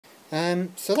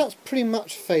So that's pretty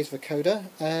much Phase Vocoder.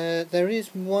 There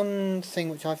is one thing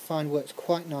which I find works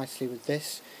quite nicely with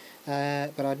this,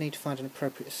 but I'd need to find an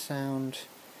appropriate sound.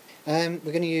 We're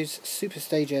going to use Super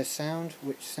Stage Air sound,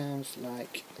 which sounds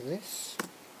like this.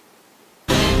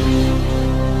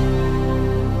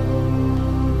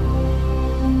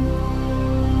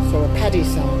 So a paddy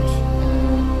sound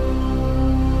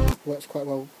works quite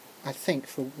well, I think,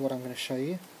 for what I'm going to show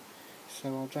you.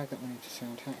 So I'll drag that one into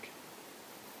SoundHack.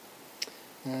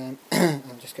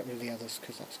 I'll just get rid of the others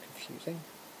because that's confusing.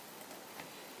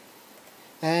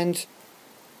 And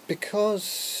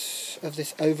because of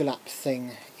this overlap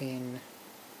thing in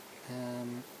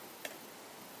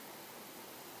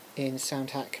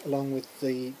SoundHack, along with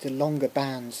the longer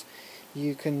bands,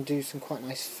 you can do some quite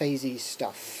nice phasey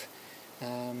stuff.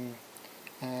 And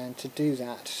to do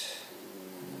that,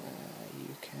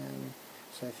 you can.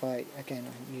 So if I'm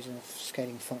using a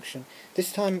scaling function.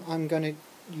 This time I'm going to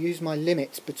use my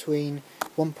limits between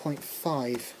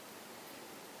 1.5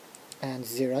 and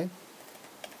 0,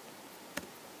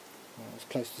 well, as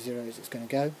close to 0 as it's going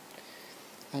to go,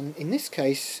 and in this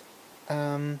case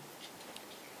I'm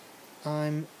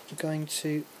going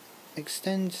to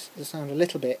extend the sound a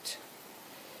little bit,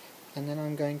 and then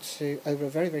I'm going to, over a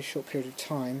very, very short period of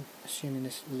time, assuming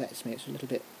this lets me, it's not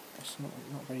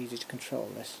very easy to control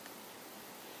this,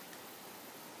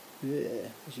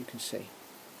 as you can see.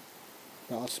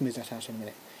 But I'll smooth that out in a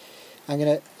minute. I'm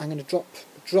gonna drop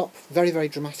very, very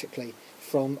dramatically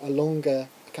from a longer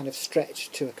kind of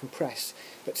stretch to a compress,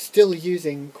 but still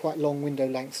using quite long window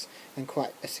lengths and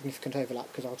quite a significant overlap,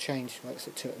 because I'll change, well it's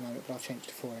at 2 at the moment, but I'll change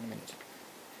to 4 in a minute.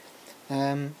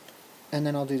 And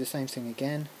then I'll do the same thing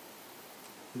again.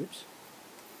 Oops.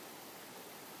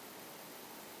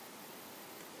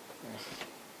 Well,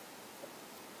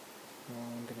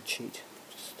 I'm going to cheat.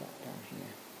 Just start down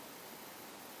here.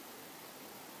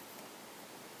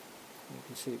 You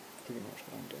can see pretty much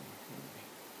what I'm doing. Anyway.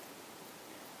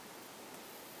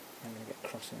 I'm going to get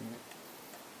cross in a minute.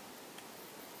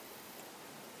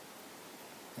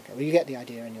 Okay, well you get the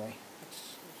idea anyway.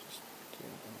 Let's just do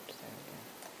that up to there again.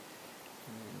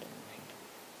 And then down here.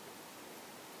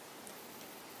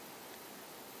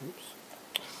 Oops.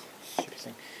 Stupid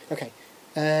thing. Okay.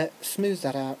 Smooth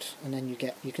that out, and then you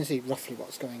can see roughly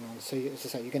what's going on. So as I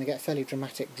say, you're going to get a fairly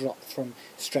dramatic drop from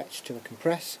stretch to a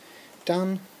compress.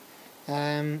 Done.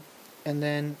 And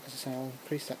then, as I say, I'll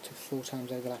increase that to 4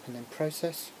 times overlap and then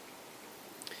process.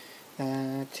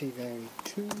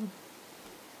 Pt2,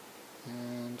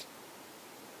 and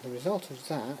the result of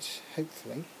that,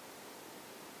 hopefully,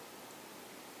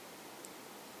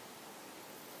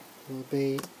 will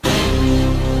be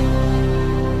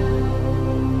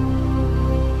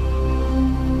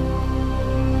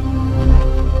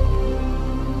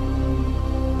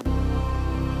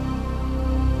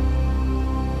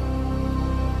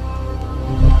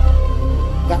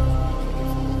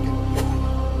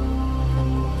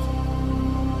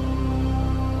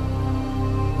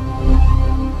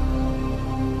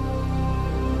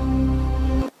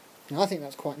I think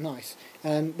that's quite nice.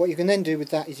 What you can then do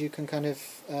with that is you can kind of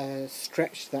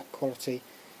stretch that quality,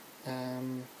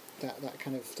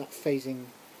 that phasing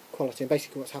quality. And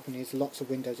basically, what's happening is lots of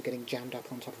windows are getting jammed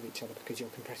up on top of each other because you're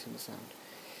compressing the sound.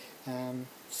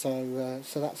 So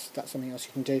that's something else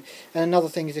you can do. And another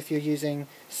thing is if you're using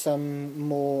some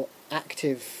more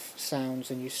active sounds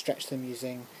and you stretch them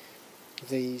using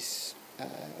these,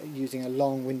 using a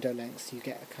long window length, you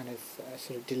get a kind of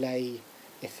sort of delay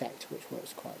effect which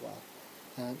works quite well.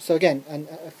 So again,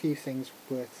 a few things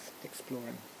worth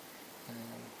exploring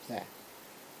there.